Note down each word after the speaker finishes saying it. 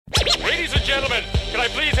gentlemen, can I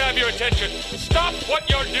please have your attention? Stop what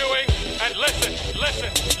you're doing and listen.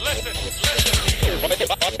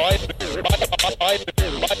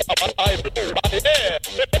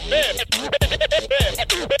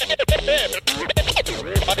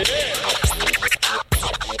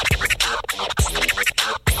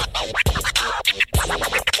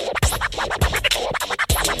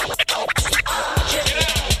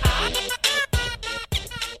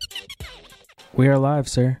 We are live,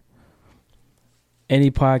 sir. Any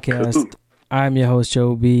podcast. I'm your host,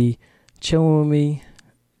 Joe B. Chilling with me,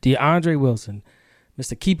 DeAndre Wilson.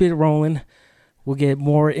 Mr. Keep It Rolling. We'll get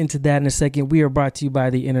more into that in a second. We are brought to you by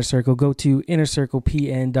The Inner Circle. Go to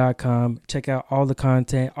innercirclepn.com. Check out all the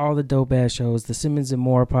content, all the dope-ass shows, the Simmons and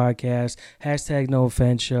More podcast,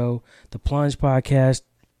 #NoOffense show, the Plunge podcast,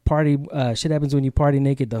 Party Shit Happens When You Party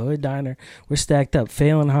Naked, the Hood Diner. We're stacked up.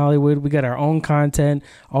 Failing Hollywood. We got our own content,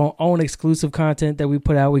 our own exclusive content that we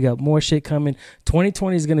put out. We got more shit coming.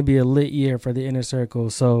 2020 is going to be a lit year for The Inner Circle,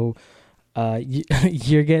 so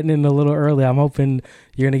you're getting in a little early. I'm hoping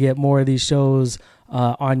you're going to get more of these shows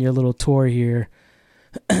on your little tour here.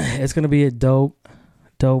 It's going to be a dope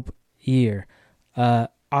year.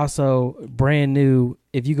 Also, brand new,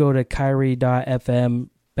 if you go to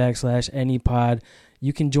Kyrie.fm/anypod,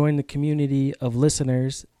 you can join the community of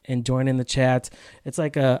listeners and join in the chats. It's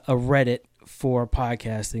like a Reddit for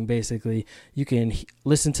podcasting, basically. You can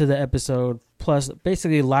listen to the episode, plus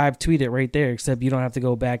basically live tweet it right there, except you don't have to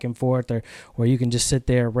go back and forth, or you can just sit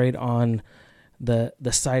there right on the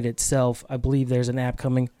site itself. I believe there's an app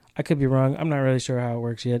coming. I could be wrong. I'm not really sure how it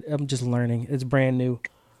works yet. I'm just learning. It's brand new.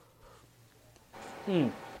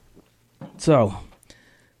 So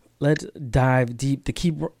let's dive deep. The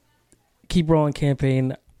Keep Rolling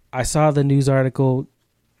campaign. I saw the news article.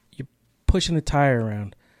 You're pushing a tire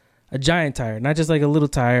around, a giant tire, not just like a little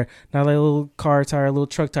tire, not like a little car tire, a little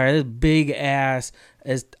truck tire. This big ass.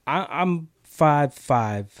 As I'm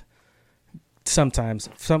 5'5", sometimes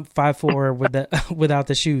 5'4" with without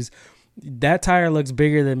the shoes. That tire looks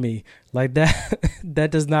bigger than me. Like that.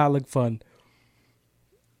 That does not look fun.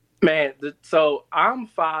 Man, so I'm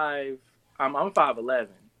 5'11".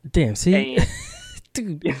 Damn. See, and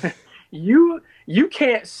dude. You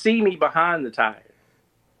can't see me behind the tire.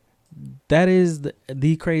 That is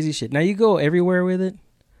the crazy shit. Now, you go everywhere with it?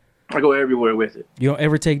 I go everywhere with it. You don't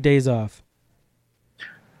ever take days off?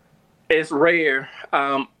 It's rare.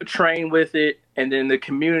 Train with it, and then the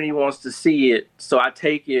community wants to see it, so I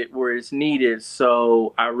take it where it's needed,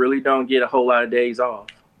 so I really don't get a whole lot of days off.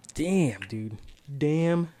 Damn, dude.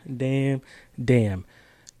 Damn.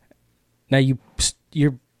 Now,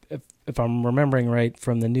 you're... If I'm remembering right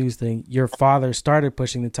from the news thing, your father started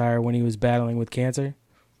pushing the tire when he was battling with cancer?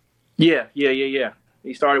 Yeah.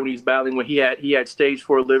 He started when he was battling when he had stage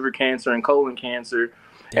 4 liver cancer and colon cancer.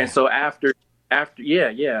 Damn. And so after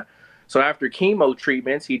So after chemo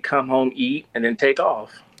treatments, he'd come home, eat, and then take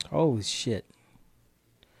off. Oh shit.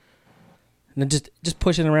 And then just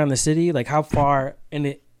pushing around the city, like how far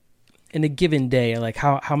in a given day, like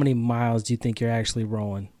how many miles do you think you're actually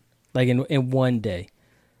rolling? Like in one day?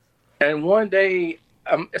 And one day,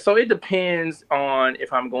 so it depends on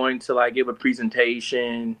if I'm going to like give a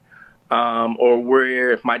presentation or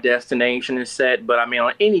where my destination is set. But I mean,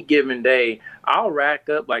 on any given day, I'll rack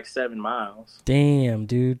up like 7 miles. Damn,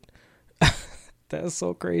 dude. That's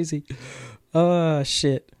so crazy.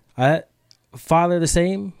 Shit. Father, the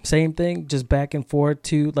same thing, just back and forth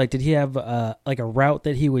too. Like, did he have like a route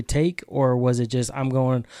that he would take, or was it just I'm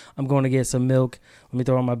going to get some milk. Let me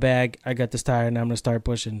throw in my bag. I got this tire, and I'm gonna start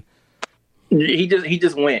pushing. He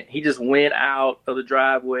just went. He just went out of the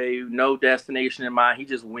driveway, no destination in mind. He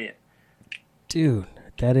just went. Dude,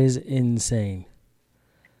 that is insane.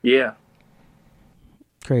 Yeah.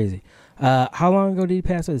 Crazy. How long ago did he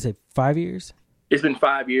pass away? Is it 5 years? It's been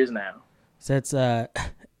 5 years now. So that's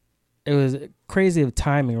it was crazy of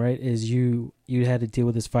timing, right? Is you had to deal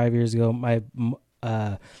with this 5 years ago. My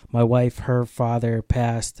wife, her father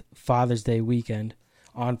passed Father's Day weekend,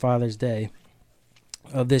 on Father's Day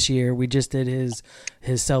of this year. We just did his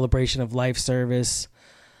celebration of life service,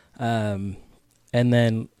 and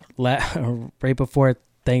then right before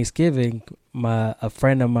Thanksgiving, a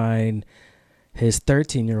friend of mine, his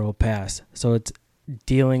 13-year-old passed. So it's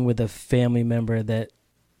dealing with a family member that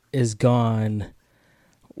is gone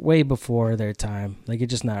way before their time. Like, you're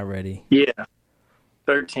just not ready. Yeah,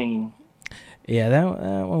 13. Yeah, that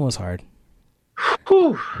one was hard.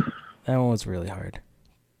 Whew. That one was really hard.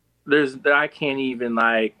 I can't even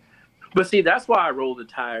but see, that's why I rolled the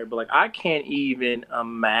tire. But I can't even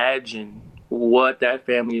imagine what that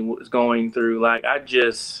family was going through.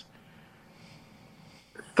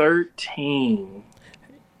 13.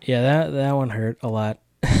 Yeah, that one hurt a lot.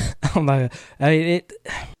 I'm not, I mean,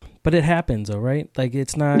 but it happens, though, right? Like,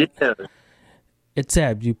 it's not. Yeah, It's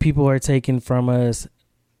sad. People are taken from us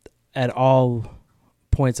at all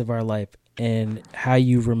points of our life, and how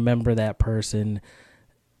you remember that person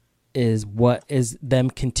is what is them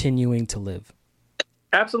continuing to live.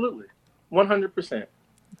 absolutely, 100%.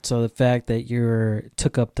 So the fact that you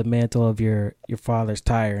took up the mantle of your father's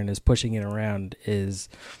tire and is pushing it around is,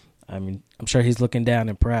 I mean, I'm sure he's looking down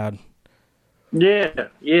and proud. Yeah,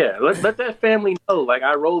 yeah. Let that family know. Like,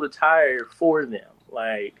 I rolled a tire for them.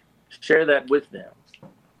 Like, share that with them.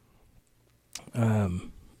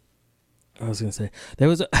 I was gonna say there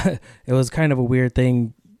was it was kind of a weird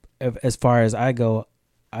thing as far as I go.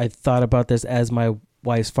 I thought about this as my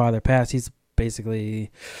wife's father passed. He's basically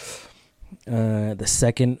the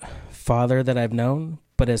second father that I've known,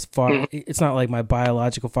 but as far it's not like my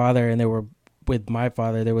biological father. And there were with my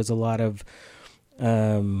father, there was a lot of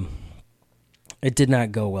it did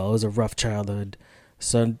not go well. It was a rough childhood,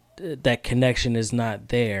 so that connection is not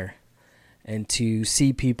there. And to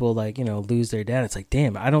see people like, lose their dad, it's like,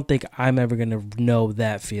 damn, I don't think I'm ever going to know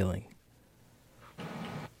that feeling.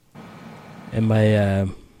 And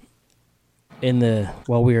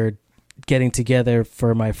while we were getting together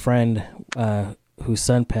for my friend whose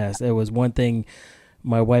son passed, there was one thing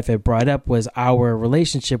my wife had brought up was our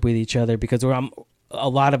relationship with each other, because a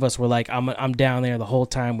lot of us were like, I'm down there the whole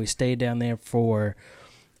time. We stayed down there for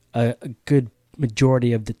a good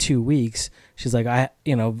majority of the 2 weeks. She's like,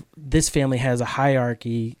 this family has a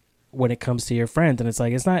hierarchy when it comes to your friends, and it's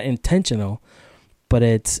like, it's not intentional, but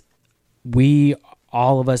it's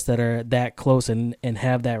all of us that are that close and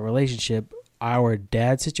have that relationship. Our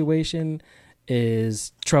dad situation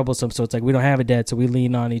is troublesome, so it's like we don't have a dad, so we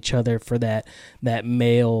lean on each other for that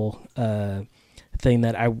male thing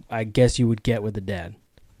that I guess you would get with a dad.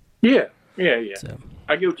 Yeah. So,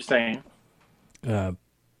 I get what you're saying. But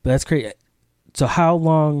that's crazy. So how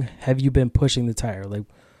long have you been pushing the tire? Like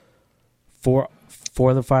for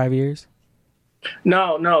the 5 years?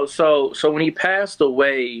 No. So when he passed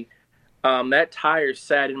away, that tire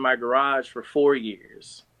sat in my garage for 4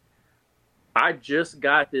 years. I just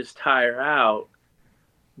got this tire out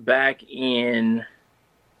back in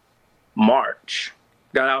March.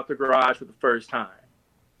 Got out the garage for the first time.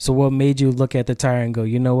 So what made you look at the tire and go,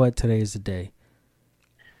 you know what, today is the day?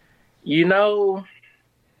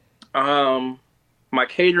 My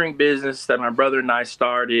catering business that my brother and I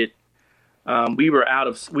started, we were out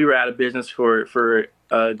of business for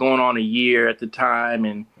going on a year at the time,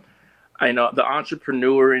 and I know the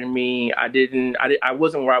entrepreneur in me, I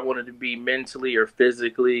wasn't where I wanted to be mentally or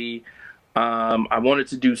physically. I wanted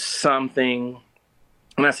to do something,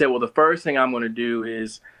 and I said, well, the first thing I'm going to do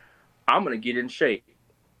is I'm going to get in shape,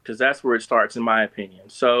 because that's where it starts, in my opinion.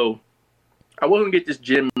 So I wasn't going to get this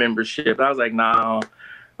gym membership. I was like, nah,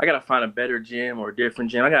 I got to find a better gym or a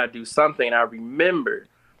different gym. I got to do something. And I remember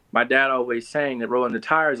my dad always saying that rolling the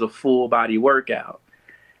tire is a full body workout.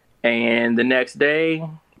 And the next day,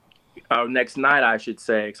 or next night, I should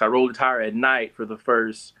say, because I rolled the tire at night for the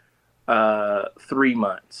first 3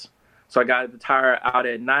 months. So I got the tire out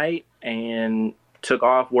at night and took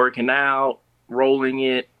off working out, rolling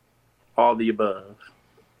it, all the above.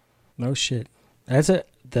 No shit. That's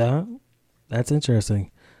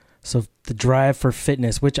interesting. So the drive for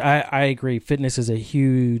fitness, which I agree, fitness is a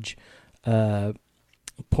huge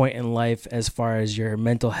point in life as far as your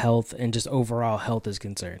mental health and just overall health is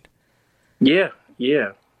concerned. Yeah.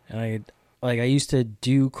 And I used to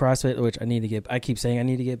do CrossFit, which I keep saying I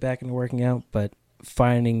need to get back into working out, but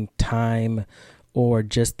finding time or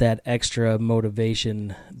just that extra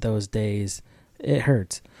motivation those days, it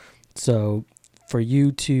hurts. So for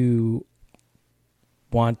you to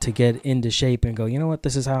want to get into shape and go, you know what,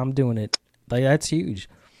 this is how I'm doing it, like, that's huge.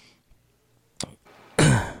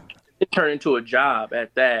 It turned into a job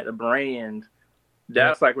at that, a brand.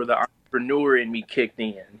 That's like where the entrepreneur in me kicked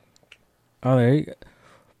in. Oh, there you go.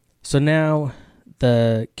 So now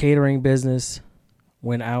the catering business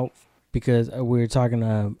went out because we were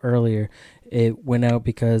talking earlier. It went out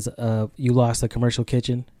because you lost the commercial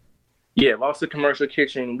kitchen. Yeah, lost the commercial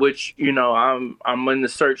kitchen, which I'm in the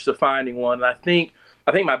search to finding one. I think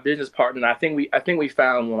my business partner, I think we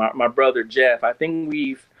found one. My brother Jeff. I think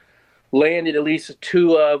we've landed at least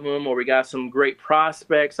 2 of them, or we got some great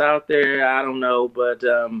prospects out there. I don't know, but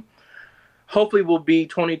hopefully we'll be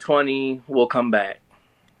 2020. We'll come back.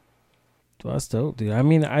 Well, that's dope, dude. I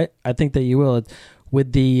mean, I think that you will.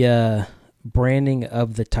 With the branding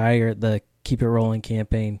of the tire, the Keep It Rolling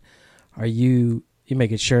campaign, are you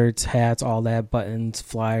making shirts, hats, all that, buttons,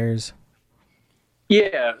 flyers?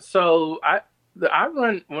 Yeah, so I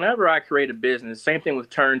run whenever I create a business. Same thing with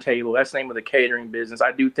Turntable. That's the name of the catering business.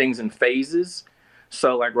 I do things in phases.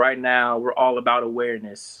 So like right now, we're all about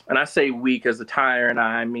awareness, and I say we because the Tyre and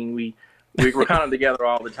I mean we're kind of together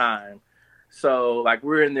all the time. So like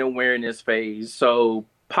we're in the awareness phase. So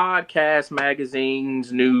podcasts,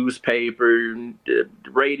 magazines, newspaper,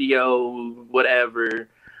 radio, whatever,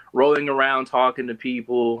 rolling around talking to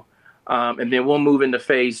people, and then we'll move into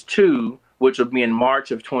phase 2, which will be in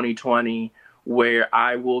March of 2020, where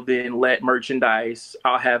I will then let merchandise.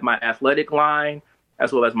 I'll have my athletic line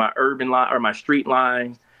as well as my urban line or my street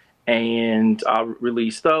line, and I'll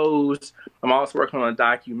release those. I'm also working on a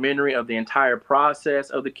documentary of the entire process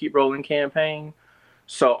of the Keep Rolling campaign.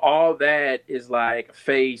 So all that is like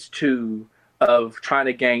phase 2 of trying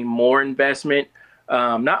to gain more investment,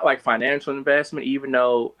 not like financial investment, even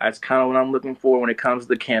though that's kind of what I'm looking for when it comes to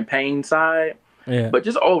the campaign side. Yeah. But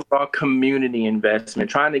just overall community investment,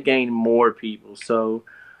 trying to gain more people. So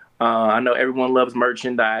I know everyone loves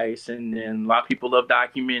merchandise, and a lot of people love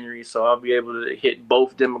documentaries. So I'll be able to hit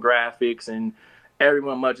both demographics and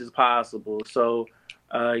everyone much as possible. So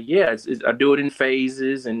yeah, I do it in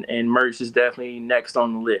phases, and merch is definitely next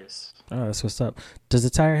on the list. Oh, that's what's up. Does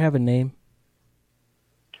the Tyre have a name?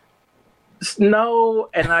 No,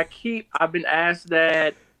 and I've been asked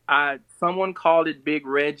that. Someone called it Big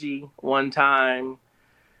Reggie one time.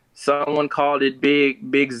 Someone called it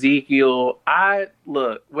Big Ezekiel.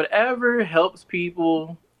 Look, whatever helps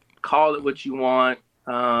people, call it what you want.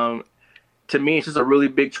 To me, it's just a really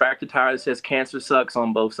big tractor tire that says "Cancer sucks"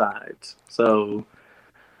 on both sides. So,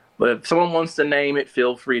 but if someone wants to name it,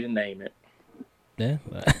 feel free to name it. Yeah,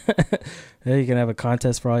 yeah, you can have a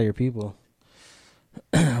contest for all your people.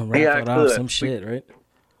 Raffle off some shit, right?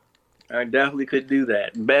 I definitely could do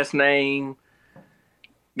that. Best name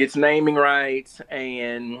gets naming rights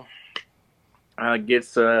and gets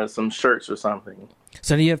some shirts or something.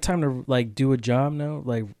 So do you have time to like do a job now?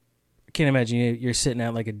 Like, I can't imagine you're sitting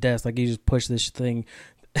at like a desk, like you just push this thing,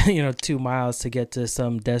 2 miles to get to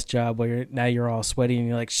some desk job where now you're all sweaty and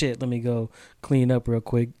you're like, shit, let me go clean up real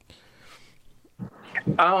quick.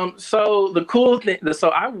 So the cool thing, so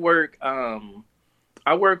I work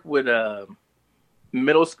with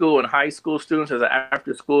middle school and high school students as an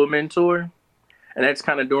after school mentor, and that's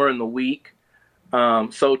kind of during the week.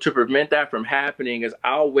 So to prevent that from happening is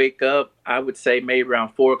I'll wake up, I would say maybe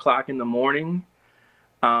around 4:00 in the morning,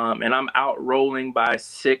 and I'm out rolling by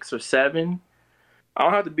 6 or 7. I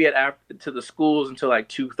don't have to be to the schools until like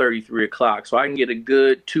 2:30, 3:00, so I can get a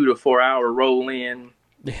good 2 to 4 hour roll in,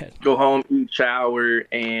 go home, eat, shower,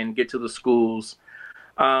 and get to the schools.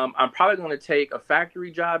 I'm probably going to take a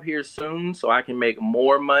factory job here soon so I can make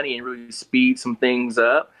more money and really speed some things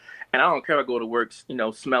up. And I don't care if I go to work,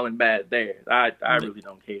 smelling bad there. I really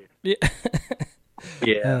don't care. Yeah.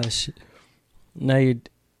 Yeah. Now,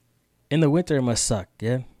 in the winter, it must suck,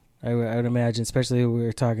 yeah? I would imagine, especially we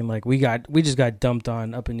were talking like we just got dumped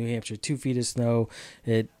on up in New Hampshire, 2 feet of snow.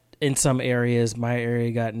 In some areas, my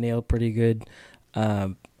area got nailed pretty good.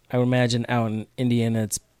 I would imagine out in Indiana,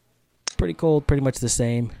 it's pretty cold, pretty much the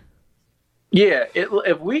same. Yeah, if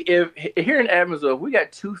here in Evansville, if we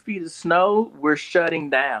got 2 feet of snow, we're shutting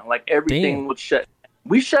down. Like everything would shut.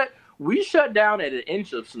 We shut down at an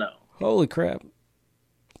inch of snow. Holy crap!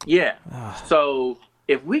 Yeah. So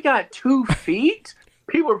if we got 2 feet,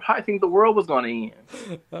 people would probably think the world was going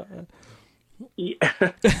to end.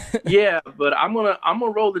 Yeah, but I'm gonna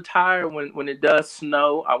roll the tire when it does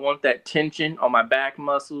snow. I want that tension on my back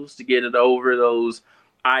muscles to get it over those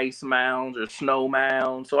ice mounds or snow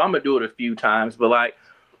mounds. So I'm gonna do it a few times. But like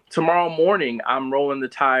tomorrow morning, I'm rolling the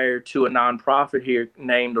tire to a nonprofit here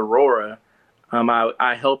named Aurora.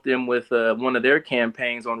 I helped them with one of their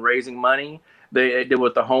campaigns on raising money. They did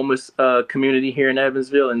with the homeless community here in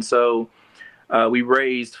Evansville, and so we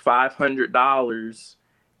raised $500.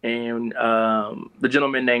 And the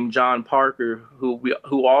gentleman named John Parker,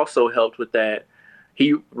 who also helped with that,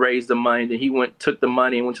 he raised the money. Then he took the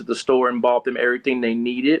money and went to the store and bought them everything they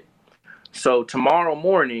needed. So tomorrow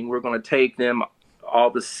morning, we're going to take them all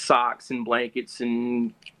the socks and blankets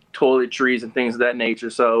and toiletries and things of that nature.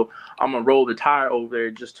 So I'm going to roll the tire over there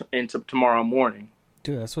just into tomorrow morning.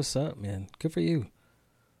 Dude, that's what's up, man. Good for you.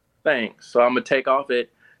 Thanks. So I'm going to take off at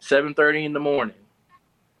 7:30 in the morning.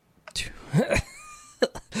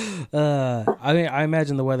 I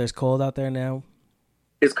imagine the weather's cold out there now.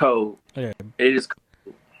 It's cold. Yeah. It is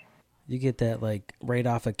cold. You get that like right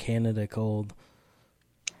off of Canada cold.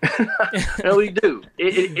 No, we do.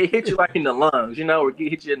 It hits you like in the lungs, or it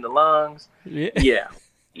hits you in the lungs. Yeah.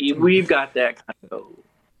 We've got that kind of cold.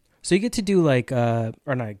 So you get to do like, or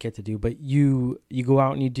not get to do, but you go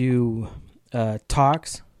out and you do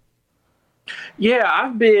talks. Yeah,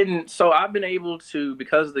 I've been able to,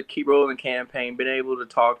 because of the Keep Rolling campaign, been able to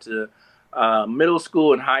talk to middle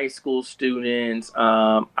school and high school students.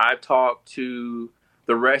 I've talked to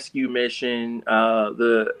the rescue mission,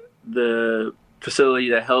 the facility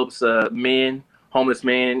that helps homeless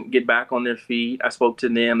men, get back on their feet. I spoke to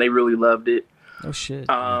them; they really loved it. Oh shit.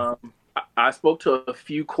 I spoke to a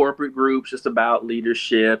few corporate groups just about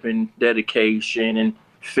leadership and dedication and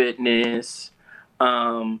fitness.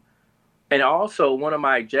 Um, and also, one of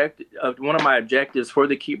my objectives for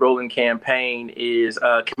the Keep Rolling campaign is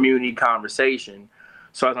community conversation.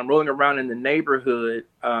 So as I'm rolling around in the neighborhood,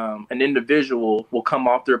 an individual will come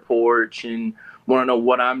off their porch and want to know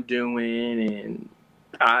what I'm doing, and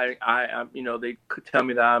they could tell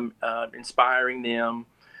me that I'm inspiring them.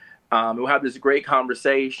 We'll have this great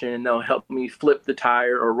conversation. They'll help me flip the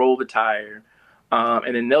tire or roll the tire,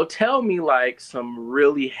 and then they'll tell me like some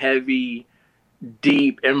really heavy,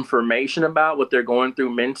 deep information about what they're going through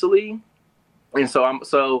mentally. And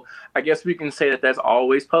so I guess we can say that that's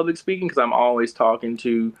always public speaking, because I'm always talking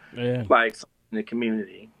to Yeah. like in the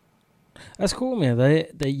community. That's cool, man.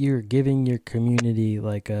 That you're giving your community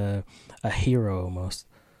like a hero almost.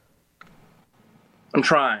 I'm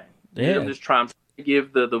trying. Yeah. I'm just trying to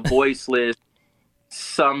give the voiceless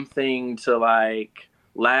something to like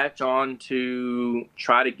latch on to,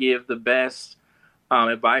 try to give the best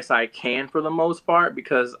advice I can for the most part,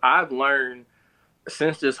 because I've learned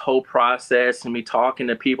since this whole process and me talking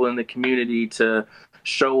to people in the community to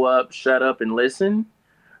show up, shut up, and listen.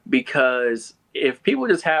 Because if people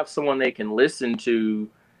just have someone they can listen to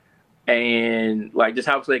and like just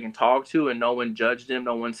have someone they can talk to and no one judge them,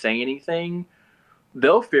 no one say anything,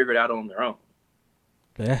 they'll figure it out on their own.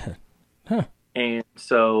 Yeah. Huh. And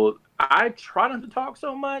so I try not to talk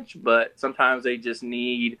so much, but sometimes they just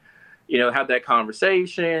need, have that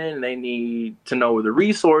conversation. They need to know where the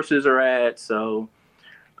resources are at. So,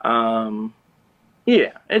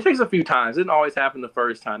 yeah, it takes a few times. It didn't always happen the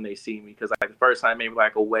first time they see me, because like the first time maybe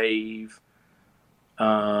like a wave.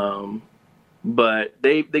 But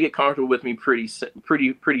they get comfortable with me pretty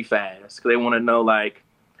fast, because they want to know like,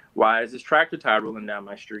 why is this tractor tire rolling down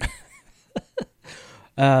my street?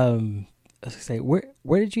 I was gonna say,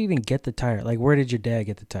 where did you even get the tire? Like, where did your dad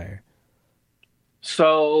get the tire?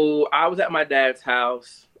 So I was at my dad's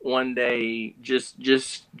house one day, just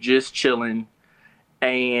chilling,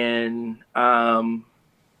 and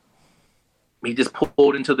he just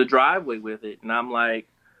pulled into the driveway with it, and I'm like,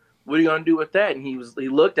 "What are you gonna do with that?" And he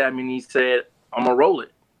looked at me and he said, "I'm gonna roll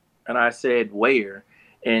it." And I said, "Where?"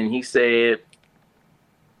 And he said,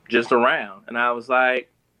 "Just around." And I was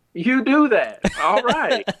like, "You do that? All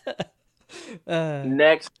right."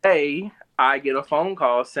 Next day, I get a phone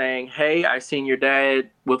call saying, "Hey, I seen your dad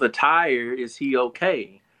with a tire. Is he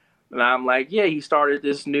okay?" And I'm like, "Yeah, he started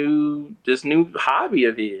this new hobby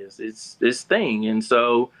of his. It's this thing." And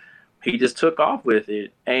so he just took off with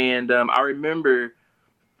it. And I remember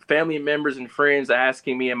family members and friends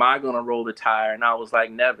asking me, "Am I going to roll the tire?" And I was like,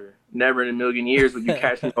 "Never, never in a million years would you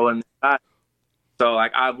catch me rolling the tire." So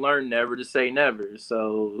like I've learned never to say never.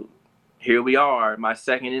 So here we are, my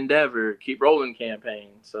second endeavor, Keep Rolling campaign.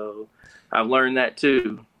 So I've learned that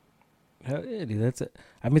too. Hell yeah, dude, that's it.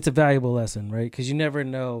 I mean, it's a valuable lesson, right? Because you never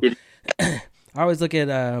know. I always look at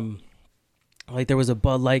like there was a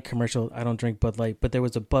Bud Light commercial. I don't drink Bud Light, but there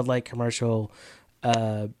was a Bud Light commercial,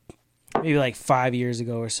 maybe like 5 years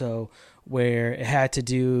ago or so, where it had to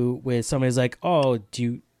do with somebody's like, "Oh,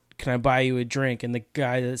 can I buy you a drink?" And the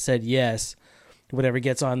guy that said yes, whatever,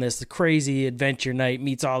 gets on this crazy adventure night,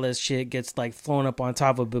 meets all this shit, gets like flown up on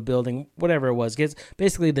top of a building, whatever it was, gets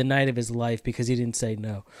basically the night of his life because he didn't say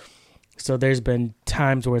no. So there's been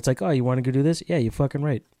times where it's like, "Oh, you want to go do this?" Yeah, you're fucking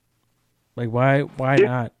right. Like, why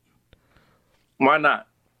not? Why not?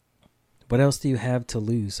 What else do you have to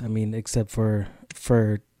lose? I mean, except for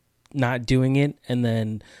not doing it, and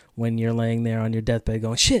then when you're laying there on your deathbed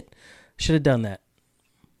going, "Shit, should have done that."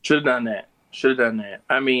 Should have done that. Should have done that.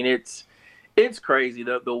 I mean, it's crazy.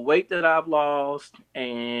 The weight that I've lost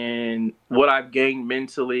and what I've gained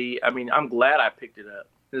mentally. I mean, I'm glad I picked it up.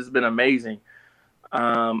 This has been amazing.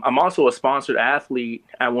 I'm also a sponsored athlete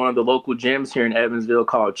at one of the local gyms here in Evansville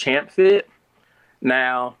called Champ Fit.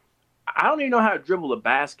 Now, I don't even know how to dribble a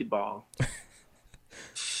basketball.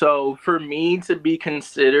 So for me to be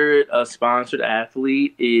considered a sponsored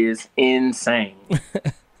athlete is insane.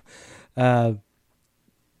 Do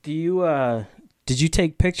you did you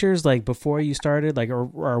take pictures like before you started, like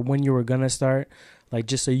or when you were gonna start, like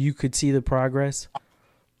just so you could see the progress?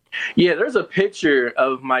 Yeah, there's a picture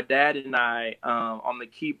of my dad and I on the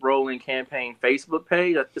Keep Rolling campaign Facebook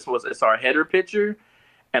page. It's our header picture,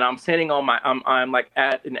 and I'm standing on I'm like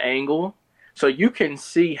at an angle. So you can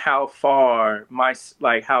see how far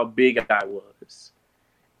how big I was.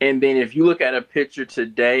 And then if you look at a picture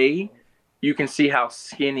today, you can see how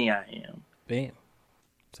skinny I am. Bam.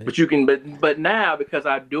 But now, because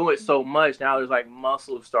I do it so much, now there's like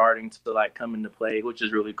muscle starting to like come into play, which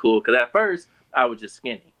is really cool. Because at first I was just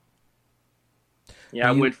skinny. Yeah,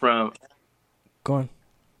 I went from. Go on.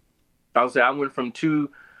 I went from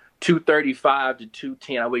 235 to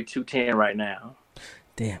 210. I weigh 210 right now.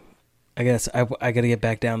 Damn. I guess I got to get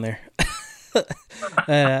back down there.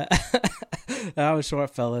 I'm a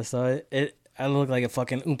short fella, so I look like a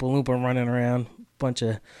fucking Oompa Loompa running around, bunch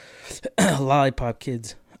of lollipop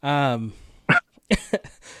kids. I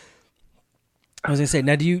was gonna say,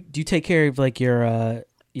 now do you take care of like your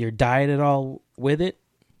diet at all with it?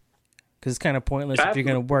 Because it's kind of pointless if you're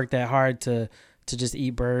gonna work that hard to just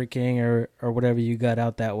eat Burger King or whatever you got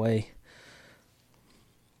out that way.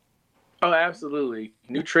 Oh, absolutely.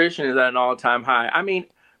 Nutrition is at an all-time high. I mean,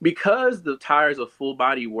 because the tire is a full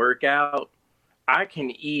body workout, I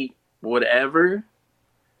can eat whatever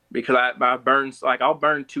because I'll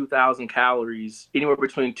burn 2,000 calories, anywhere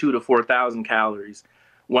between 2,000 to 4,000 calories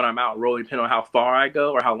when I'm out rolling, depending on how far I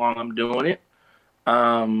go or how long I'm doing it.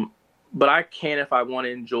 But I can, if I want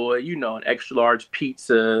to enjoy, an extra large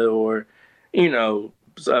pizza or,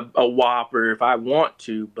 a Whopper if I want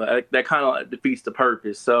to, but that kind of defeats the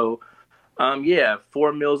purpose. So,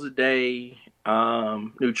 4 meals a day,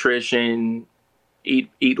 nutrition,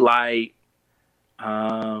 eat light,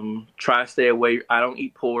 try to stay away. I don't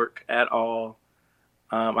eat pork at all.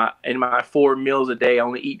 In my 4 meals a day, I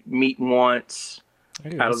only eat meat once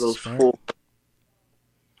out of those 4.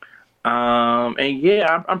 I'm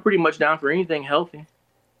pretty much down for anything healthy.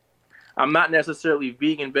 I'm not necessarily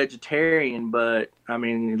vegan, vegetarian, but I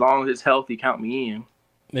mean, as long as it's healthy, count me in.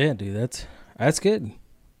 Yeah, dude, that's good.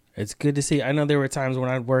 It's good to see. I know there were times when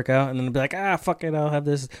I'd work out and then I'd be like, fuck it, I'll have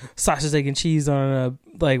this sausage, egg, and cheese on a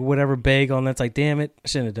like whatever bagel, and that's like, damn it, I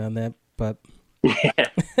shouldn't have done that. But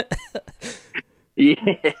yeah,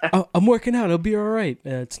 I'm working out. It'll be all right.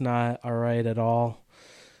 It's not all right at all.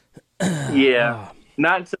 Yeah,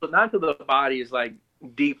 not until the body is like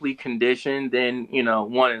deeply conditioned, then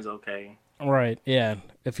one is okay. Right. Yeah.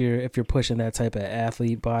 If you're pushing that type of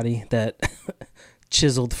athlete body, that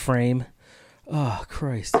chiseled frame. Oh,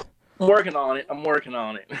 Christ. I'm working on it.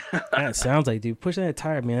 That sounds like, dude, pushing that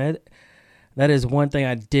tire, man. That is one thing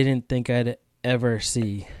I didn't think I'd ever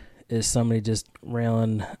see, is somebody just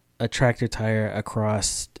railing a tractor tire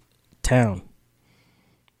across town.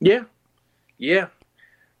 Yeah. I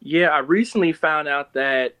recently found out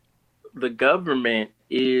that the government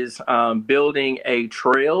is building a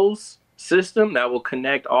trails system that will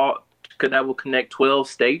connect 12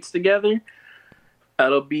 states together.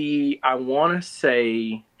 That'll be, I want to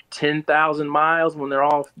say, 10,000 miles when they're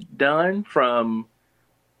all done from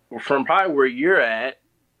probably where you're at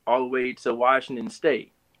all the way to Washington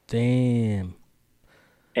State. Damn.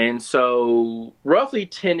 And so roughly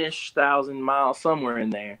 10-ish thousand miles, somewhere in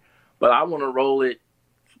there. But I want to roll it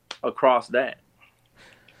across that.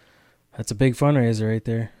 That's a big fundraiser right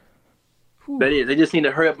there. Whew. That is. They just need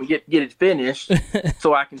to hurry up and get it finished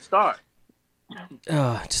so I can start.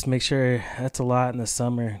 Just make sure. That's a lot in the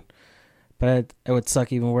summer, but it would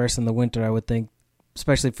suck even worse in the winter, I would think,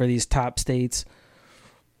 especially for these top states.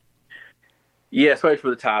 Yeah, especially for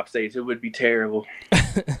the top states, it would be terrible.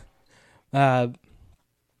 What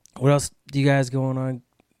else do you guys going on?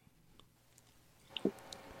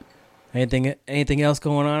 Anything else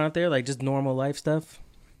going on out there, like just normal life stuff?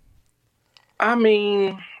 I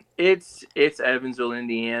mean, it's Evansville,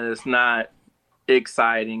 Indiana. It's not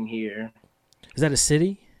exciting here. Is that a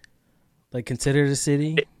city? Like considered a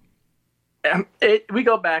city? We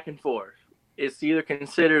go back and forth. It's either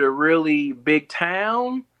considered a really big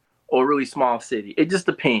town or a really small city. It just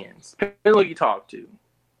depends. Depends on who you talk to.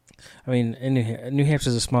 I mean, in New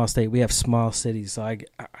Hampshire's a small state. We have small cities, so I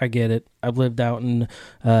get it. I've lived out in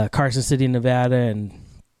Carson City, Nevada, and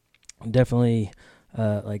definitely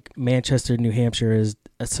like Manchester, New Hampshire is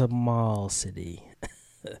a small city.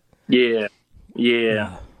 Yeah.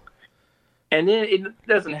 And then it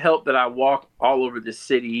doesn't help that I walk all over the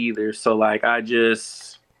city either. So like to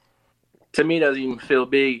me, it doesn't even feel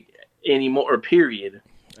big anymore, period.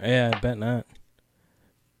 Yeah, I bet not.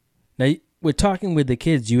 Now, we're talking with the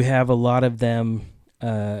kids. You have a lot of them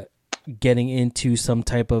getting into some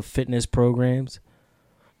type of fitness programs.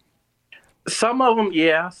 Some of them,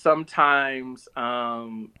 yeah. Sometimes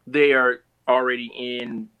they are already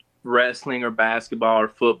in wrestling or basketball or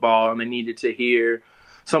football, and they needed to hear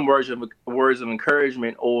some words of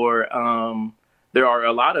encouragement, or there are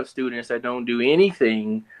a lot of students that don't do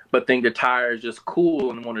anything but think the tire is just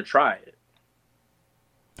cool and want to try it.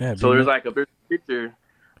 Yeah, So there's like a picture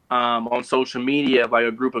on social media of like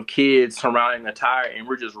a group of kids surrounding a tire, and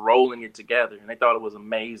we're just rolling it together. And they thought it was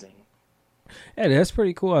amazing. Yeah, that's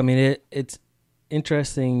pretty cool. I mean, it's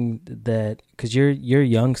interesting that because you're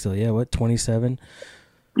young still. Yeah, what, 27?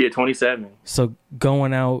 Yeah, 27. So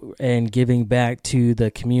going out and giving back to the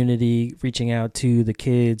community, reaching out to the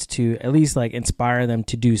kids to at least like inspire them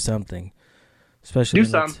to do something. Especially do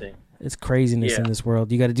something. It's craziness in this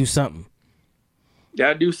world. You got to do something.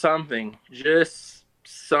 Gotta do something. Just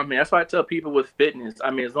something. That's why I tell people with fitness. I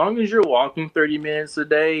mean, as long as you're walking 30 minutes a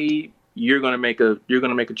day, you're gonna make a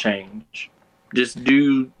change. Just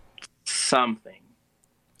do something.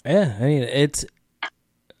 Yeah, I mean, it's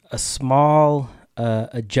a small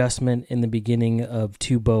adjustment in the beginning of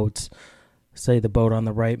two boats. Say the boat on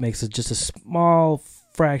the right makes it just a small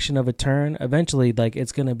fraction of a turn. Eventually, like,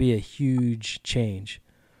 it's going to be a huge change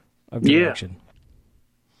of direction.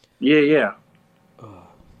 Yeah.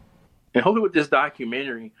 And hopefully with this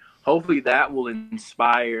documentary, hopefully that will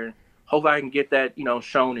inspire. Hopefully I can get that,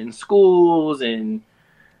 shown in schools and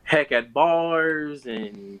heck at bars,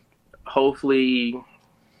 and hopefully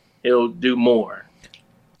it'll do more.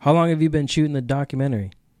 How long have you been shooting the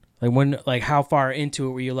documentary? Like how far into it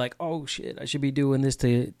were you like, oh shit, I should be doing this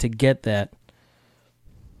to get that?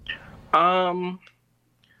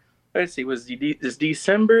 Let's see, was this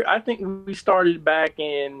December? I think we started back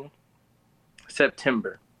in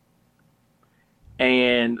September.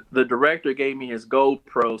 And the director gave me his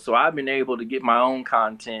GoPro, so I've been able to get my own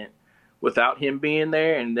content without him being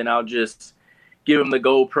there, and then I'll just give him the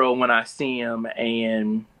GoPro when I see him,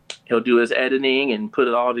 and he'll do his editing and put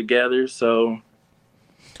it all together. So,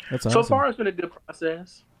 that's awesome. So far, it's been a good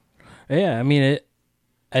process. Yeah, I mean,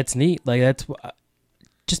 it's neat. Like, that's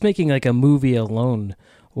just making like a movie alone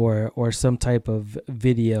or some type of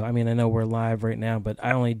video. I mean, I know we're live right now, but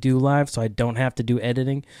I only do live, so I don't have to do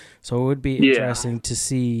editing. So it would be interesting to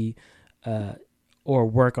see or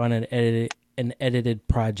work on an edited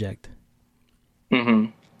project. Mm-hmm.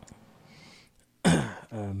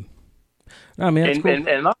 No, I mean, that's cool.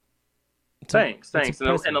 And thanks.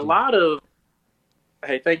 And a lot of,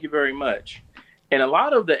 hey, thank you very much. And a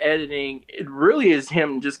lot of the editing, it really is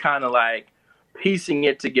him just kind of like piecing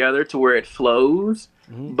it together to where it flows.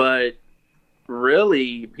 Mm-hmm. But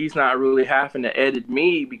really, he's not really having to edit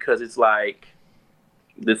me, because it's like,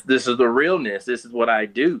 this is the realness. This is what I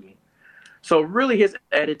do. So really his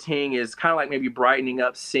editing is kind of like maybe brightening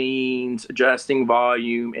up scenes, adjusting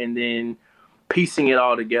volume, and then piecing it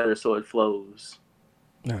all together so it flows.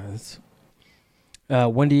 Nice.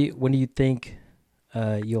 When do you think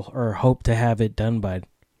you'll or hope to have it done by?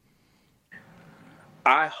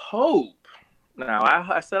 I hope. Now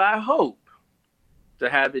I said I hope to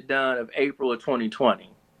have it done of April of 2020.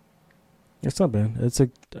 It's not bad.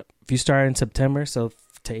 If you start in September, so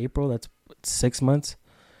to April, that's 6 months,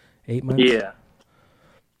 8 months. Yeah,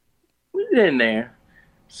 we're in there.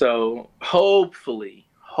 So hopefully.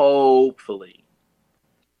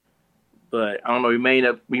 But I don't know. We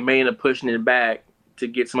may end up pushing it back to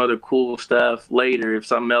get some other cool stuff later if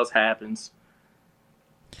something else happens.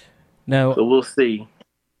 No, so we'll see.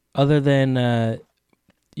 Other than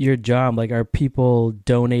your job, like, are people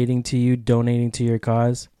donating to your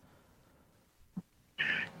cause?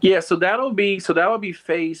 Yeah, so that'll be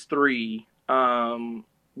phase 3,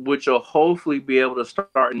 which will hopefully be able to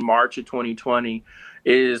start in March of 2020.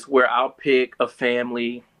 Is where I'll pick a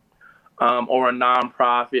family or a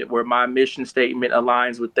nonprofit where my mission statement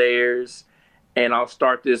aligns with theirs, and I'll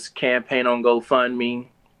start this campaign on GoFundMe.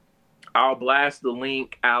 I'll blast the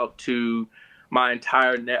link out to my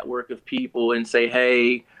entire network of people and say,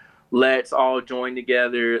 hey, let's all join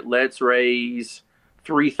together. Let's raise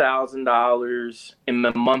 $3,000 in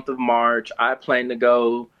the month of March. I plan to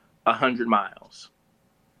go 100 miles.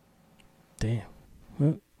 Damn.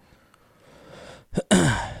 Well,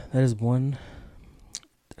 that is one.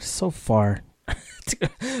 So far.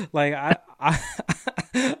 Like,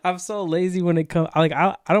 I'm so lazy when it comes. Like,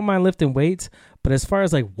 I don't mind lifting weights, but as far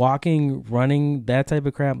as like walking, running, that type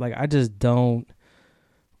of crap, like, I just don't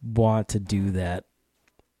want to do that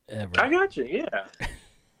ever. I got you. Yeah,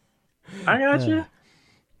 I got you.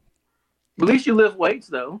 At least you lift weights,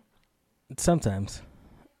 though. Sometimes.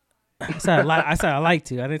 I said I like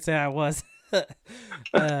to. I didn't say I was.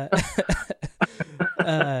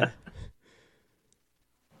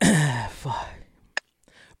 Fuck.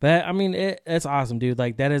 But I mean, it's awesome, dude.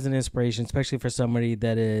 Like, that is an inspiration, especially for somebody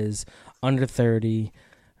that is under 30,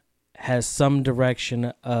 has some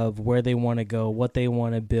direction of where they want to go, what they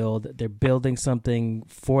want to build. They're building something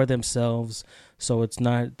for themselves, so it's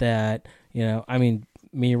not that, I mean,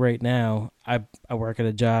 me right now, I work at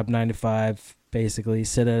a job 9 to 5, basically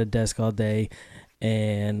sit at a desk all day,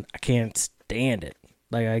 and I can't stand it.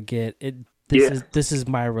 Like I get it. This is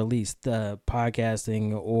my release, the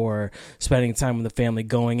podcasting or spending time with the family,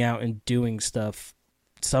 going out and doing stuff,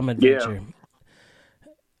 some adventure. Yeah.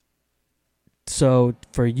 So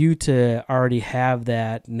for you to already have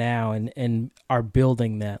that now and are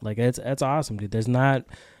building that, like that's awesome, dude. There's not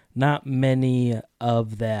many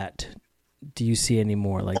of that. Do you see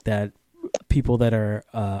anymore like that? People that are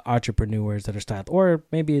entrepreneurs that are styled, or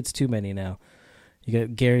maybe it's too many now. You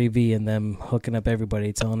got Gary Vee and them hooking up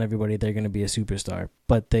everybody, telling everybody they're going to be a superstar,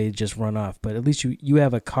 but they just run off. But at least you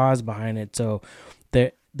have a cause behind it, so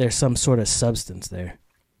there's some sort of substance there.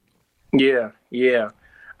 Yeah.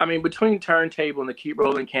 I mean, between Turntable and the Keep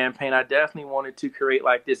Rolling campaign, I definitely wanted to create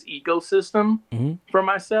like this ecosystem for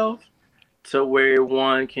myself, to where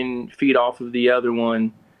one can feed off of the other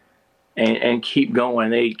one and keep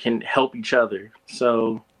going. They can help each other.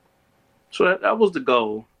 So that was the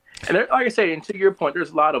goal. And there, like I say, and to your point,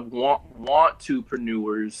 there's a lot of want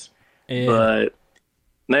to-preneurs, but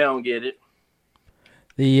they don't get it.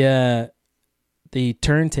 The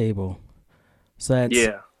Turntable. So that's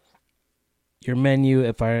your menu.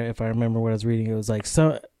 If I remember what I was reading, it was like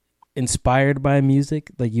so inspired by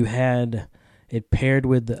music. Like you had it paired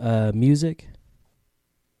with music.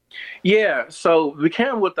 Yeah. So we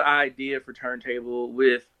came with the idea for Turntable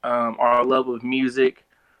with our love of music.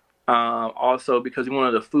 Also because we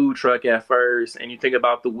wanted a food truck at first, and you think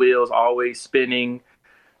about the wheels always spinning,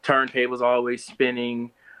 turntables always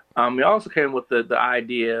spinning. We also came with the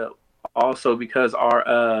idea also because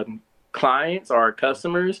our clients, our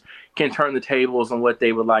customers, can turn the tables on what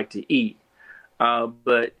they would like to eat.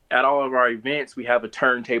 But at all of our events, we have a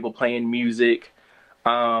turntable playing music.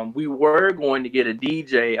 We were going to get a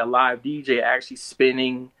live DJ actually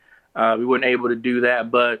spinning. We weren't able to do that,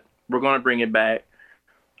 but we're going to bring it back.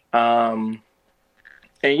 And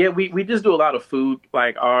yeah, we just do a lot of food.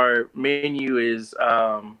 Like our menu is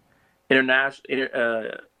international.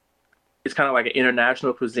 It's kind of like an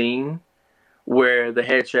international cuisine where the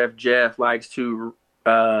head chef Jeff likes to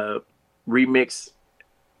remix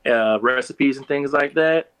recipes and things like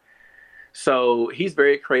that. So he's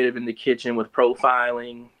very creative in the kitchen with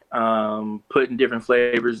profiling, putting different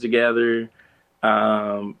flavors together.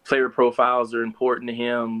 Flavor profiles are important to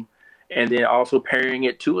him. And then also pairing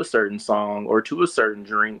it to a certain song or to a certain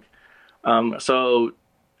drink. So,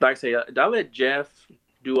 like I say, I let Jeff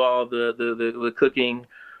do all the cooking.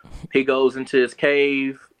 He goes into his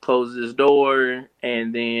cave, closes his door,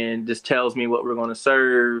 and then just tells me what we're going to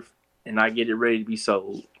serve, and I get it ready to be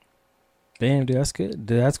sold. Damn, dude, that's good.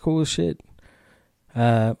 Dude, that's cool as shit.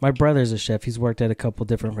 My brother's a chef. He's worked at a couple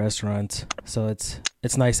different restaurants, so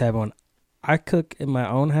it's nice having one. I cook in my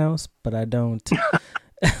own house, but I don't.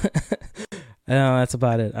 No, that's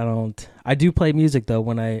about it. I do play music though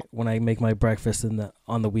when I make my breakfast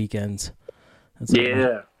on the weekends.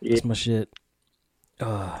 That's my shit.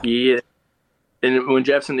 Yeah. And when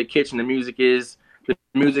Jeff's in the kitchen, the music is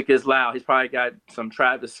loud. He's probably got some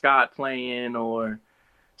Travis Scott playing or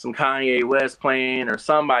some Kanye West playing or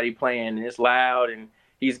somebody playing, and it's loud and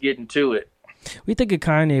he's getting to it. We think of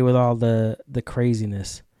Kanye with all the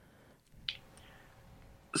craziness.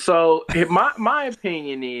 So my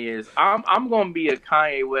opinion is I'm gonna be a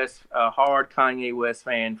hard Kanye West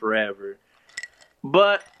fan forever.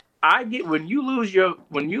 But I get when you lose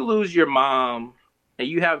your mom and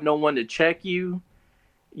you have no one to check you,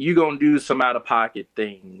 you're gonna do some out of pocket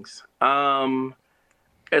things.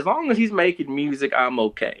 As long as he's making music, I'm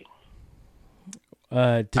okay.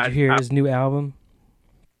 Did you hear his new album?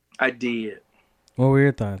 I did. What were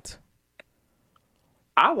your thoughts?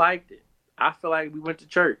 I liked it. I feel like we went to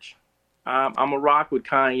church. I'm a rock with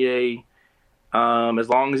Kanye. As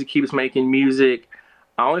long as he keeps making music.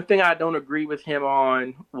 The only thing I don't agree with him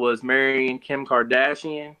on was marrying Kim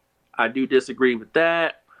Kardashian. I do disagree with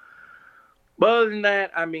that. But other than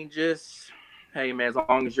that, I mean, just, hey, man, as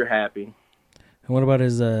long as you're happy. And what about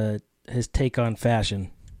his take on fashion?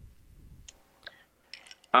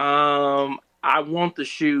 I want the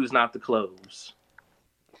shoes, not the clothes.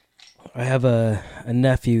 I have a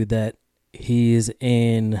nephew that he's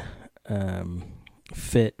in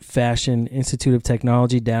Fashion Institute of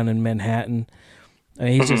Technology down in Manhattan. I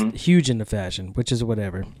mean, he's just huge into fashion, which is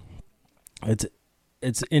whatever.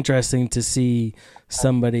 It's interesting to see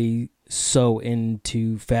somebody so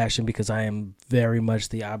into fashion because I am very much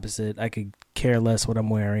the opposite. I could care less what I'm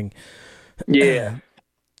wearing. Yeah.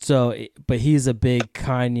 So, but he's a big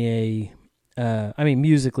Kanye. I mean,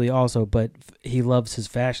 musically also, but he loves his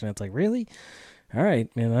fashion. It's like, really? All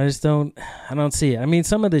right, man. I don't see it. I mean,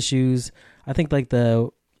 some of the shoes I think like they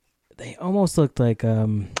almost looked like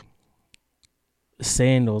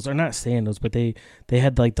sandals, or not sandals, but they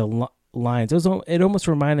had like the lines. It almost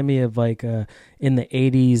reminded me of like in the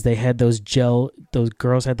 80s they had those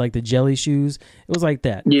girls had like the jelly shoes. It was like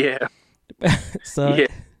that. Yeah. So Yeah.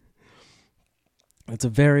 it's a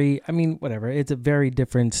very, I mean, whatever. It's a very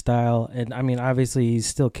different style, and I mean, obviously he's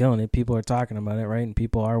still killing it. People are talking about it, right? And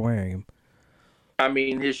people are wearing him. I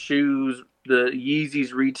mean, his shoes, the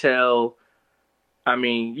Yeezys retail. I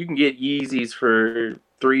mean, you can get Yeezys for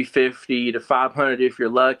 $350 to $500 if you're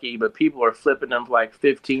lucky, but people are flipping them for like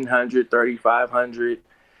 $1,500, $3,500.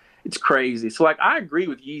 It's crazy. So, like, I agree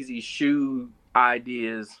with Yeezy's shoe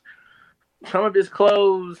ideas. Some of his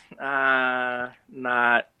clothes, not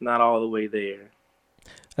all the way there.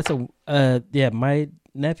 That's my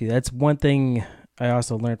nephew. That's one thing I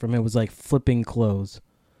also learned from him was like flipping clothes.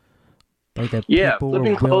 Like that. Yeah,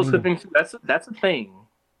 flipping clothes, that's a thing.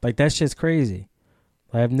 Like that's just crazy.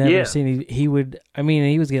 I've never seen he would. I mean,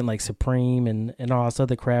 he was getting like Supreme and all this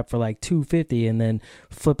other crap for like $250, and then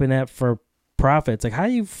flipping that for profits. Like, how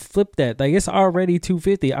do you flip that? Like, it's already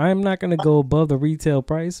 $250. I'm not gonna go above the retail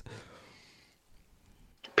price.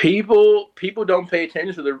 People don't pay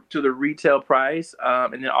attention to the retail price,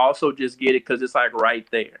 and then also just get it because it's like right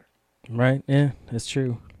there. Right? Yeah, that's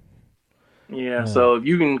true. Yeah. So if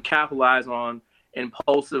you can capitalize on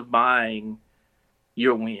impulsive buying,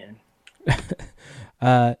 you'll win.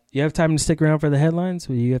 You have time to stick around for the headlines?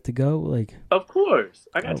 Will you have to go? Like, of course,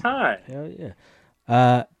 I got time. Hell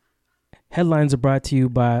yeah. Headlines are brought to you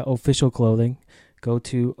by Official Clothing. Go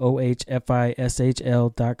to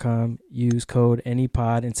ohfishl.com. Use code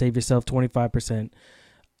AnyPod and save yourself 25%.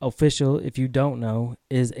 Official, if you don't know,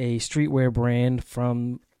 is a streetwear brand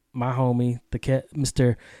from my homie, the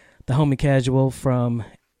homie Casual from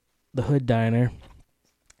the Hood Diner,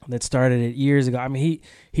 that started it years ago. I mean,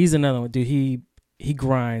 he's another one, dude. He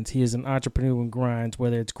grinds. He is an entrepreneur and grinds,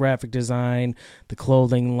 whether it's graphic design, the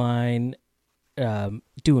clothing line,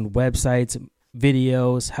 doing websites,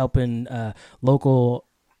 videos, helping local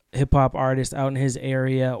hip-hop artists out in his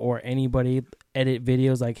area or anybody edit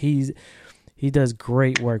videos. Like, he does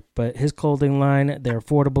great work. But his clothing line, they're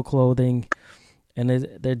affordable clothing, and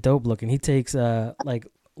they're dope looking. He takes like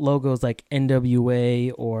logos like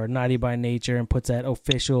NWA or Naughty by Nature and puts that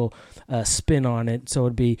official spin on it, so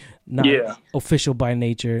it'd be not official by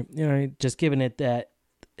nature, you know, just giving it that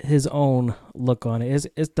his own look on it.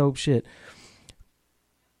 It's dope shit.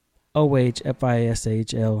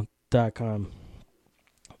 ohfishl.com.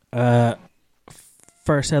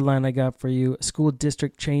 First headline I got for you: school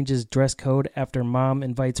district changes dress code after mom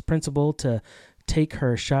invites principal to take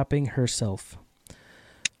her shopping herself.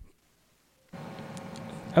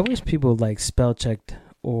 I wish people like spell checked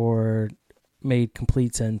or made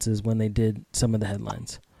complete sentences when they did some of the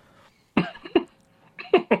headlines.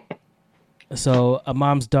 So a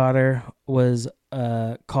mom's daughter was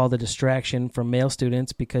called a distraction from male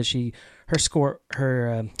students because her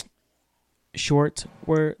shorts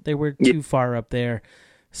were too far up there.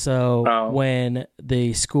 So when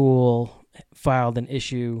the school filed an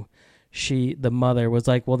issue, the mother was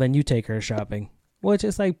like, "Well, then you take her shopping." Well, it's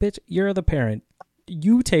just like, bitch, you're the parent.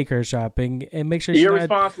 You take her shopping and make sure you're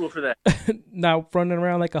responsible for that. Not running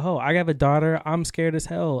around like a hoe. I have a daughter. I'm scared as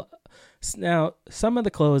hell. Now, some of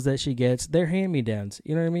the clothes that she gets, they're hand-me-downs.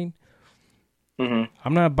 You know what I mean? Mm-hmm.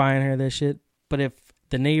 I'm not buying her this shit. But if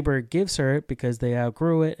the neighbor gives her it because they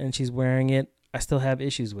outgrew it and she's wearing it, I still have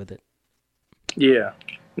issues with it. Yeah.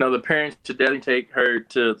 No, the parents should definitely take her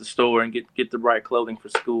to the store and get the right clothing for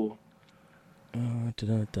school.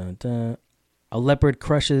 A leopard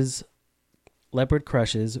crushes,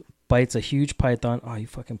 bites a huge python. Oh, you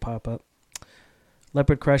fucking pop up.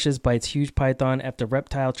 Leopard crushes, bites huge python after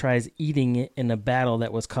reptile tries eating it in a battle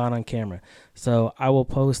that was caught on camera. So I will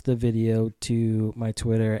post the video to my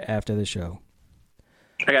Twitter after the show.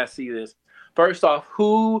 I gotta see this. First off,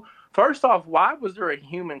 why was there a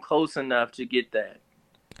human close enough to get that?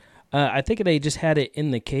 I think they just had it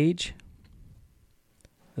in the cage.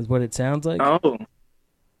 Is what it sounds like. Oh,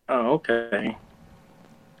 okay.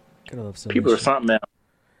 People are something else.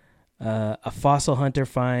 A fossil hunter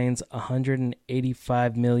finds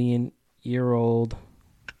 185 million year old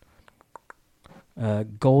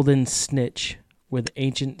golden snitch with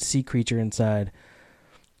ancient sea creature inside.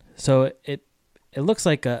 So it looks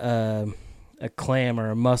like a clam or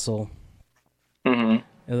a mussel.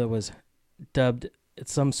 Mm-hmm. It was dubbed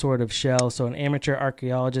some sort of shell. So an amateur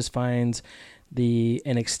archaeologist finds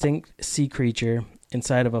an extinct sea creature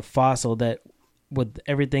inside of a fossil that, with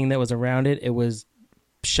everything that was around it, it was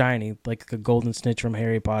shiny like a golden snitch from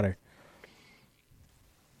Harry Potter.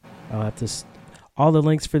 All the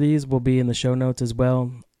links for these will be in the show notes as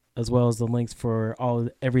well as the links for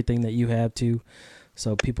everything that you have too,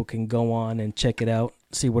 so people can go on and check it out,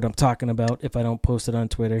 see what I'm talking about if I don't post it on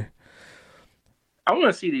Twitter. I want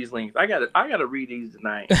to see these links. I gotta read these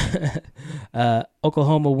tonight.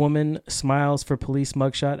 Oklahoma woman smiles for police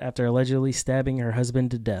mugshot after allegedly stabbing her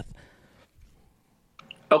husband to death.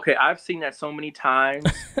 Okay, I've seen that so many times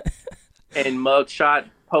in mugshot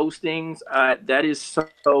postings. That is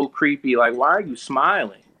so creepy. Like, why are you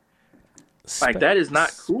smiling? Like, that is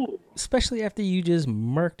not cool. Especially after you just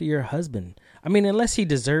murked your husband. I mean, unless he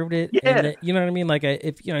deserved it. Yeah. And you know what I mean? Like,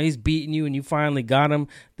 if he's beating you and you finally got him,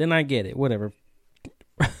 then I get it. Whatever.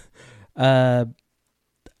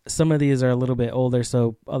 Some of these are a little bit older,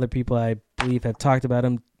 so other people I believe have talked about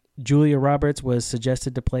them. Julia Roberts was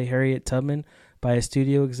suggested to play Harriet Tubman by a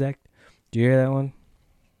studio exec. Do you hear that one?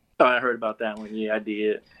 Oh, I heard about that one. Yeah, I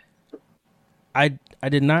did. I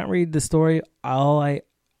did not read the story. I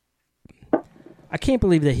can't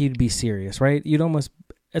believe that he'd be serious, right?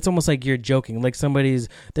 It's almost like you're joking. Like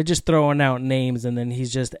they're just throwing out names, and then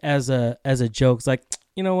he's just as a joke. It's like,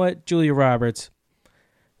 you know what, Julia Roberts.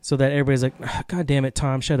 So that everybody's like, God damn it,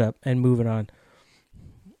 Tom, shut up, and moving on.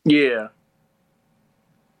 Yeah.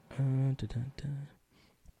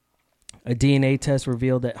 A DNA test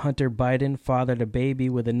revealed that Hunter Biden fathered a baby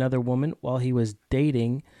with another woman while he was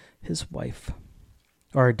dating his wife.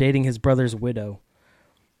 Or dating his brother's widow.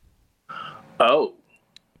 Oh.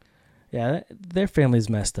 Yeah, their family's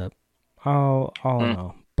messed up. All in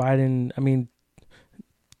all. Biden, I mean,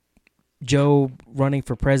 Joe running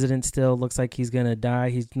for president still looks like he's going to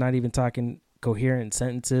die. He's not even talking coherent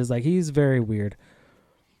sentences. Like, he's very weird.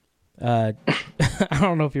 I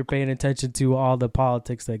don't know if you're paying attention to all the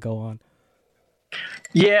politics that go on.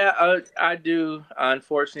 Yeah, I do.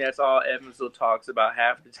 Unfortunately, that's all Evansville talks about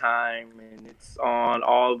half the time, and it's on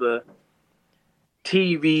all the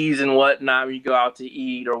TVs and whatnot when you go out to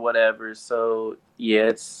eat or whatever. So, yeah,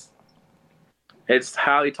 it's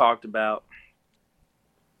highly talked about.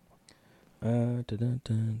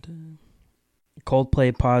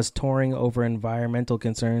 Coldplay paused touring over environmental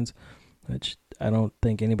concerns, which I don't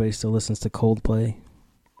think anybody still listens to Coldplay.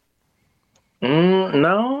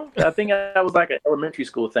 No, I think that was like an elementary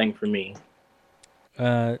school thing for me.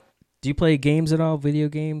 Do you play games at all? Video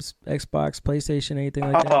games, Xbox, PlayStation,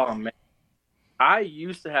 anything like that? Oh man, I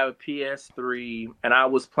used to have a PS3, and I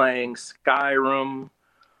was playing Skyrim,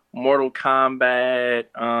 Mortal Kombat,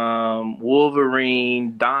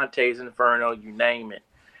 Wolverine, Dante's Inferno, you name it.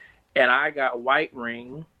 And I got White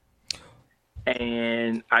Ring,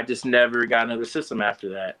 and I just never got another system after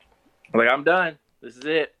that. Like, I'm done. This is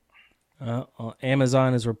it.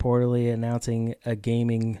 Amazon is reportedly announcing a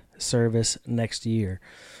gaming service next year.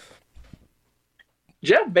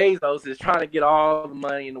 Jeff Bezos is trying to get all the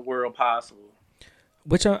money in the world possible.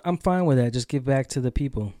 Which I'm fine with that. Just give back to the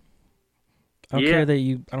people. I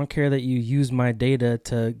don't care that you use my data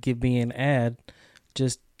to give me an ad.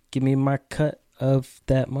 Just give me my cut of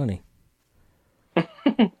that money.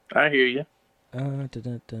 I hear you. There we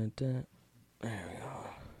go.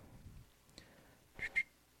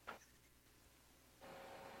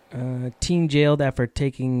 Teen jailed after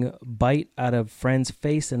taking bite out of friend's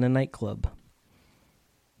face in a nightclub.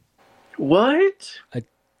 What? A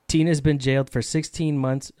teen has been jailed for 16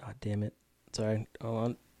 months. Oh, damn it. Sorry. Hold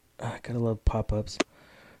on. I gotta love pop-ups.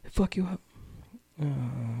 They fuck you up.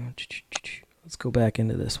 Let's go back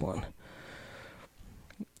into this one.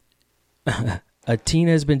 A teen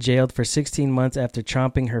has been jailed for 16 months after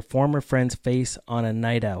chomping her former friend's face on a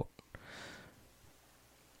night out.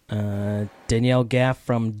 Danielle Gaff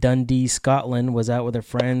from Dundee, Scotland, was out with her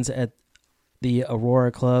friends at the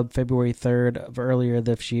Aurora Club February 3rd of earlier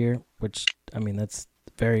this year, which, I mean, that's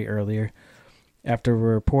very earlier. After a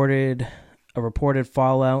reported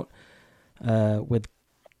fallout with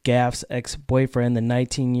Gaff's ex-boyfriend, the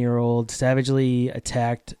 19-year-old savagely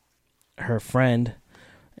attacked her friend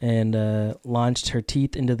and launched her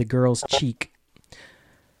teeth into the girl's cheek.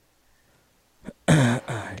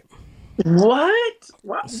 What?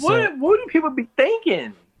 What do people be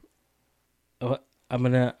thinking? I'm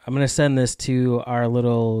gonna send this to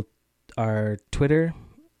our Twitter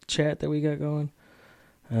chat that we got going.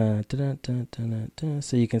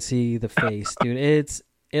 So you can see the face, dude. It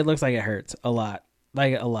looks like it hurts a lot,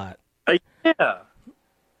 like a lot. Yeah.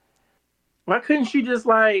 Why couldn't she just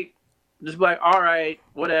be like, all right,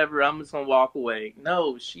 whatever, I'm just gonna walk away?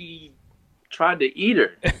 No, she tried to eat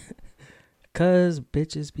her. 'Cause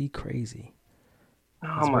bitches be crazy.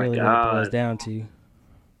 That's my really God. What it boils down to.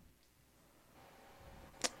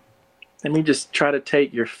 Let me just try to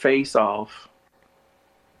take your face off.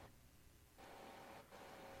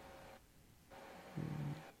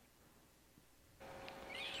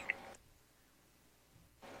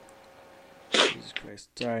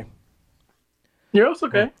 Sorry. You're also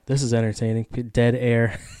okay. Oh, this is entertaining. Dead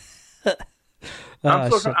air.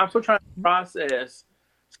 I'm still trying to process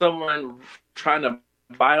someone trying to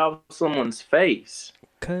bite off someone's face.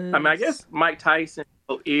 I mean, I guess Mike Tyson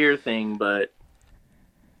ear thing, but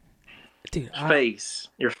dude,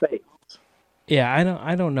 your face. Yeah,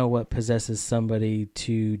 I don't know what possesses somebody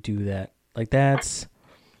to do that. Like, that's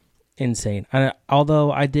insane.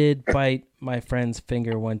 Although I did bite my friend's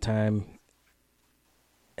finger one time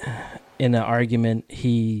in an argument.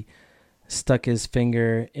 He stuck his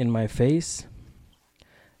finger in my face,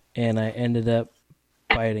 and I ended up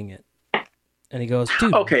biting it. And he goes,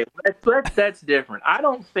 dude. Okay, that's different. I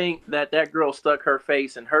don't think that girl stuck her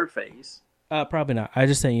face in her face. Probably not. I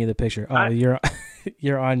just sent you the picture. Oh, you're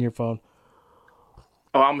on your phone.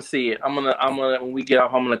 Oh, I'm gonna see it. I'm gonna when we get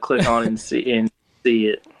off, I'm gonna click on it and see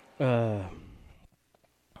it.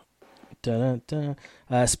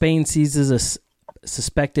 Spain seizes a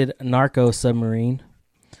suspected narco submarine.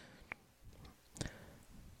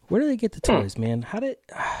 Where do they get the toys, man?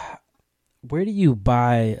 Where do you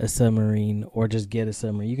buy a submarine or just get a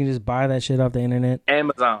submarine? You can just buy that shit off the internet.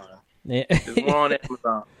 Amazon. Yeah. There's one on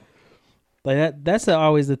Amazon. Like that's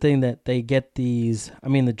always the thing that they get these. I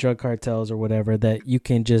mean, the drug cartels or whatever, that you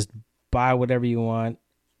can just buy whatever you want.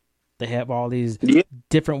 They have all these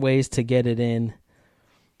different ways to get it in.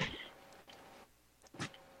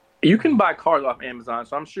 You can buy cars off Amazon,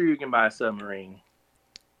 so I'm sure you can buy a submarine.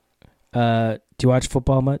 Do you watch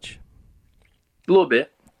football much? A little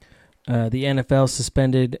bit. The NFL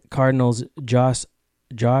suspended Cardinals' Josh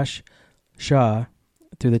Shaw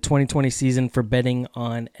through the 2020 season for betting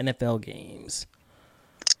on NFL games.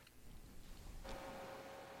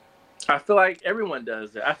 I feel like everyone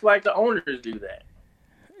does that. I feel like the owners do that.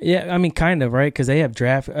 Yeah, I mean, kind of, right? Because they have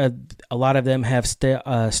draft. A lot of them have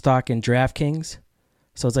stock in DraftKings,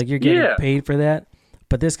 so it's like you're getting paid for that.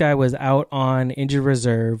 But this guy was out on injured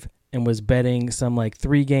reserve and was betting some like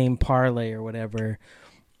 3-game parlay or whatever.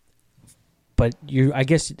 But I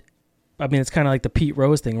guess, I mean, it's kind of like the Pete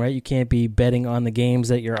Rose thing, right? You can't be betting on the games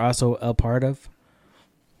that you're also a part of.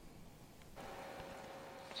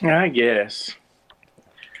 I guess.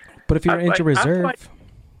 But if you're injured reserve,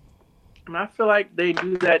 I feel like they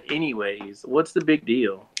do that anyways. What's the big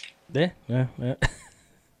deal? Yeah.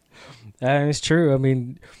 It's true. I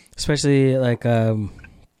mean, especially like,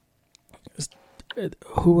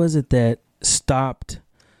 who was it that stopped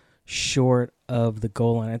short of the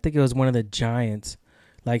goal line? I think it was one of the Giants.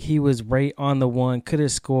 Like, he was right on the one, could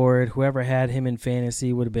have scored. Whoever had him in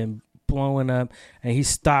fantasy would have been blowing up, and he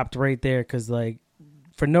stopped right there because, like,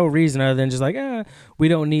 for no reason other than just like, we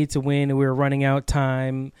don't need to win, and we were running out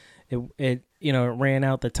time. It ran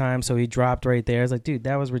out the time, so he dropped right there. I was like, dude,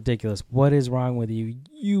 that was ridiculous. What is wrong with you?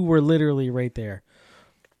 You were literally right there.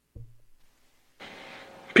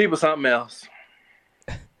 People, something else.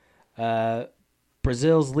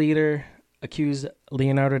 Brazil's leader accused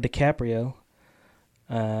Leonardo DiCaprio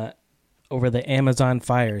over the Amazon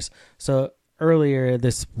fires. So earlier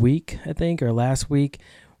this week, I think, or last week,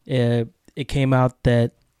 it came out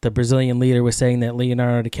that the Brazilian leader was saying that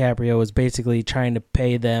Leonardo DiCaprio was basically trying to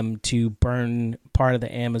pay them to burn part of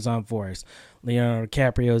the Amazon forest. Leonardo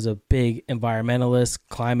DiCaprio is a big environmentalist,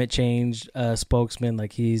 climate change spokesman.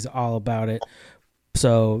 Like, he's all about it.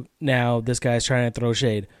 So now this guy's trying to throw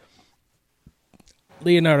shade.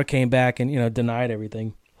 Leonardo came back and, denied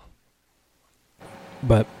everything.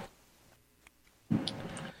 But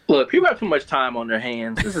look, people have too much time on their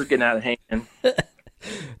hands. This is getting out of hand.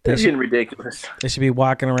 It's getting ridiculous. They should be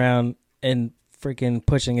walking around and freaking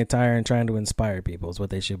pushing a tire and trying to inspire people is what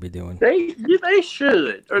they should be doing. They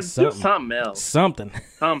should. Or do something else. Something.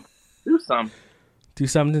 Do something. Do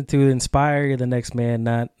something to inspire the next man,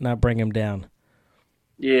 not bring him down.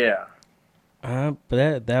 Yeah.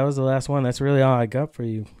 But that was the last one. That's really all I got for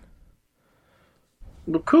you.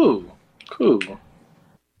 Well, cool.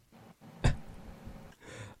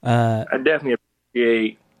 I definitely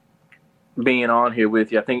appreciate being on here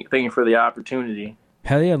with you. Thank you for the opportunity.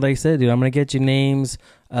 Hell yeah, like I said, dude, I'm going to get you names.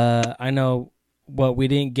 I know what we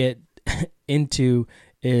didn't get into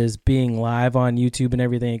is being live on YouTube and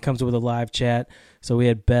everything. It comes with a live chat. So we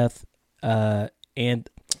had Beth and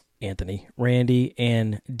Anthony, Randy,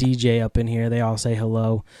 and DJ up in here. They all say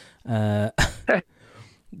hello. Beth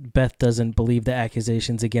doesn't believe the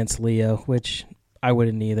accusations against Leo, which I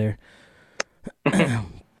wouldn't either.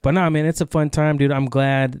 But no, man, it's a fun time, dude. I'm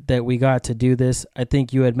glad that we got to do this. I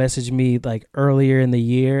think you had messaged me like earlier in the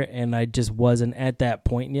year, and I just wasn't at that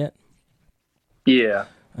point yet. Yeah.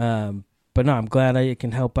 But no, I'm glad I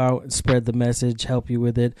can help out and spread the message, help you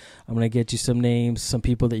with it. I'm going to get you some names, some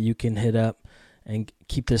people that you can hit up and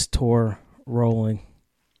keep this tour rolling.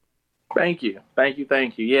 Thank you. Thank you.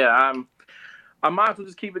 Thank you. Yeah, I might as well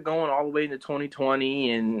just keep it going all the way into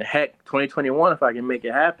 2020 and heck, 2021 if I can make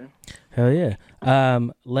it happen. Hell yeah.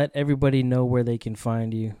 Let everybody know where they can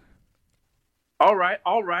find you. All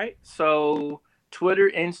right. So Twitter,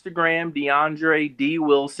 Instagram, DeAndre D.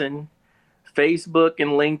 Wilson. Facebook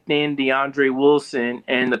and LinkedIn, DeAndre Wilson.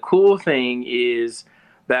 And the cool thing is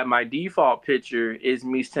that my default picture is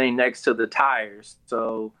me standing next to the tires.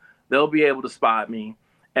 So they'll be able to spot me.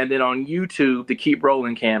 And then on YouTube, the Keep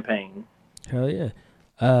Rolling campaign. Hell yeah.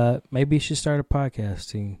 Maybe you should start a podcast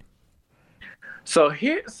soon. So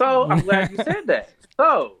I'm glad you said that.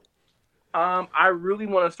 So I really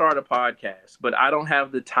want to start a podcast, but I don't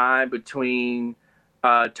have the time between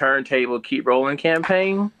turntable Keep Rolling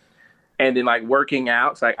campaign and then like working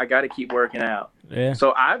out. So I got to keep working out. Yeah.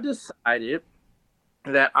 So I've decided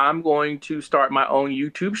that I'm going to start my own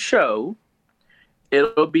YouTube show.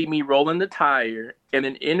 It'll be me rolling the tire and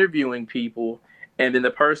then interviewing people. And then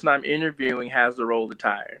the person I'm interviewing has to roll the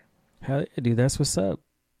tire. Hell yeah, dude. That's what's up.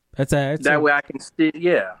 That way I can still,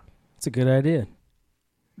 yeah. It's a good idea.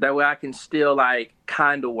 That way I can still like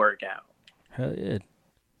kind of work out. Hell yeah.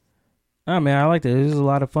 Oh man, I like that. It was a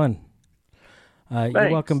lot of fun.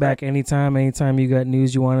 You're welcome back anytime. Anytime you got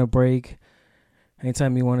news you want to break,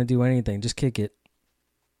 anytime you want to do anything, just kick it.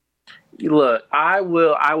 Look, I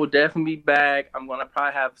will definitely be back. I'm gonna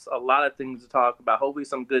probably have a lot of things to talk about. Hopefully,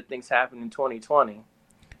 some good things happen in 2020.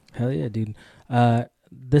 Hell yeah, dude.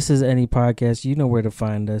 This is Any Podcast. You know where to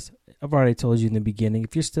find us. I've already told you in the beginning.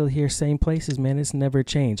 If you're still here, same places, man. It's never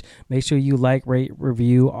changed. Make sure you like, rate,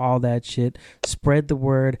 review, all that shit. Spread the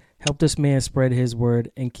word. Help this man spread his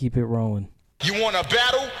word and keep it rolling. You want a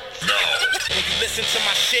battle? No. When you listen to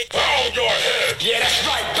my shit, bow your head. Yeah, that's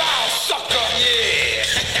right. Bow, sucker. Yeah.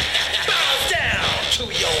 Bow down to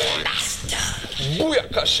your master.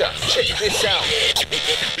 Booyakasha. Check this out.